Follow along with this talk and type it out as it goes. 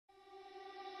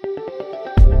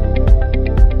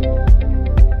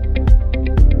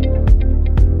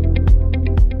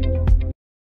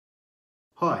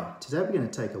Today we're going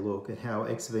to take a look at how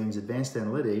Exabeam's Advanced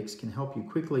Analytics can help you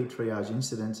quickly triage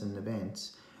incidents and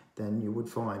events than you would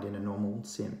find in a normal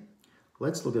SIEM.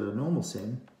 Let's look at a normal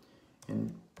SIEM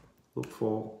and look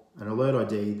for an alert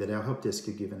ID that our help desk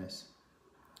have given us.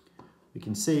 We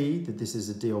can see that this is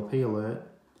a DLP alert,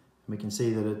 and we can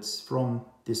see that it's from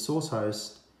this source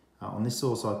host on this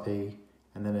source IP,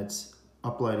 and then it's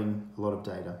uploading a lot of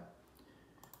data.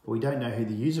 But we don't know who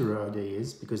the user ID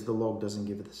is because the log doesn't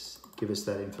give us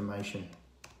that information.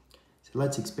 So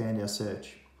let's expand our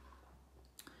search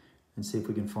and see if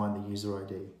we can find the user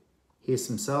ID. Here's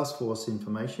some Salesforce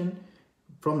information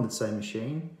from the same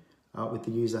machine with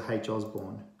the user H.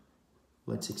 Osborne.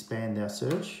 Let's expand our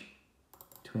search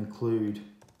to include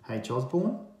H.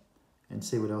 Osborne and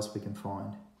see what else we can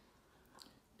find.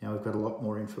 Now we've got a lot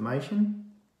more information.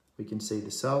 We can see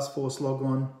the Salesforce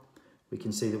logon. We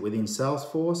can see that within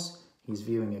Salesforce, he's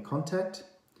viewing a contact.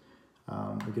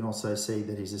 We can also see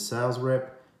that he's a sales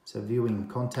rep. So viewing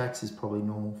contacts is probably a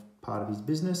normal part of his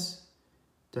business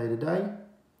day to day.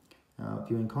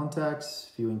 Viewing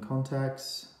contacts, viewing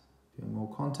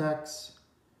more contacts.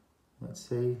 Let's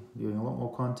see, viewing a lot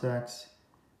more contacts.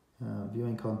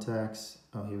 Viewing contacts.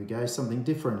 Oh, here we go, something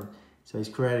different. So he's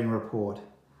creating a report.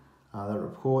 That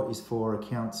report is for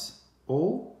accounts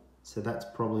all. So that's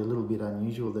probably a little bit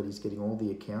unusual that he's getting all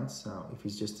the accounts if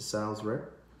he's just a sales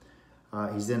rep.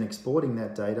 He's then exporting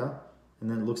that data, and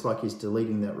then it looks like he's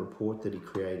deleting that report that he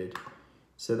created.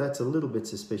 So that's a little bit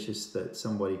suspicious that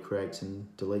somebody creates and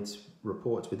deletes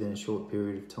reports within a short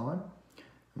period of time.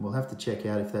 And we'll have to check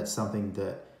out if that's something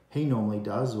that he normally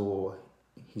does or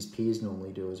his peers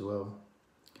normally do as well.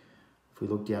 If we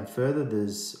look down further,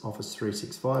 there's Office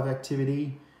 365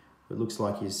 activity. It looks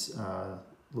like he's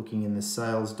looking in the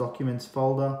sales documents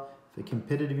folder for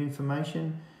competitive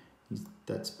information.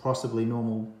 That's possibly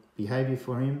normal behavior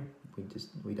for him.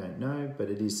 We don't know, but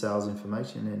it is sales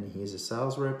information, and here's a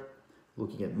sales rep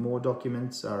looking at more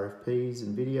documents, RFPs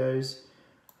and videos,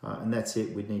 and that's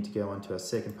it. We'd need to go onto our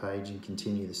second page and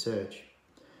continue the search.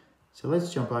 So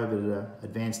let's jump over to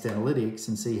Advanced Analytics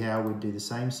and see how we'd do the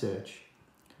same search.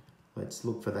 Let's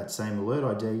look for that same alert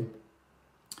ID,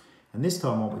 and this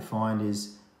time what we find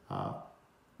is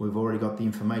we've already got the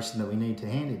information that we need to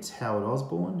hand. It's Howard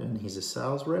Osborne, and he's a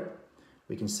sales rep.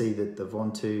 We can see that the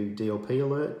VON2 DLP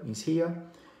alert is here,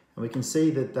 and we can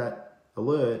see that that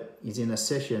alert is in a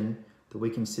session that we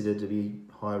consider to be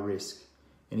high risk.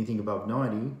 Anything above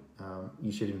 90,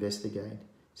 you should investigate.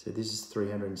 So this is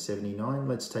 379.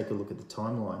 Let's take a look at the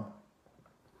timeline.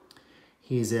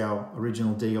 Here's our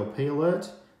original DLP alert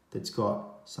that's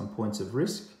got some points of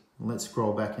risk. Let's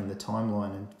scroll back in the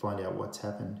timeline and find out what's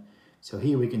happened. So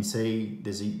here we can see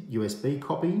there's a USB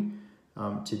copy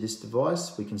to this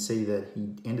device. We can see that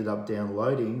he ended up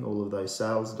downloading all of those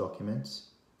sales documents,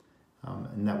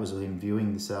 and that was him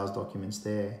viewing the sales documents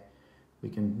there.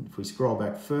 If we scroll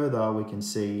back further, we can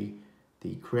see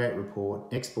the create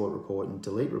report, export report, and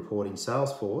delete report in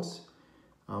Salesforce.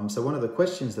 So one of the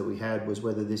questions that we had was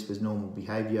whether this was normal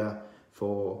behavior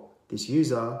for this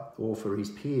user or for his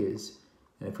peers.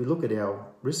 And if we look at our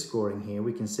risk scoring here,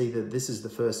 we can see that this is the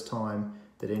first time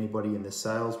that anybody in the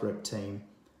sales rep team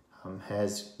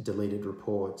has deleted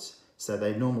reports. So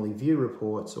they normally view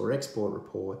reports or export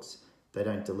reports. They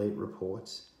don't delete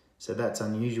reports. So that's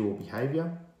unusual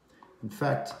behavior. In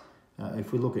fact,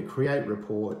 if we look at create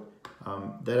report,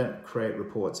 they don't create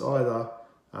reports either,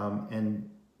 and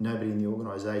nobody in the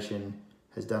organization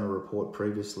has done a report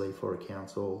previously for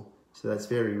accounts all. So that's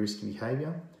very risky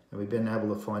behavior. And we've been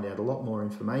able to find out a lot more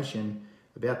information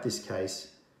about this case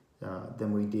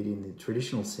than we did in the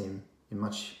traditional SIEM in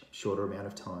much shorter amount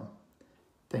of time.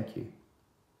 Thank you.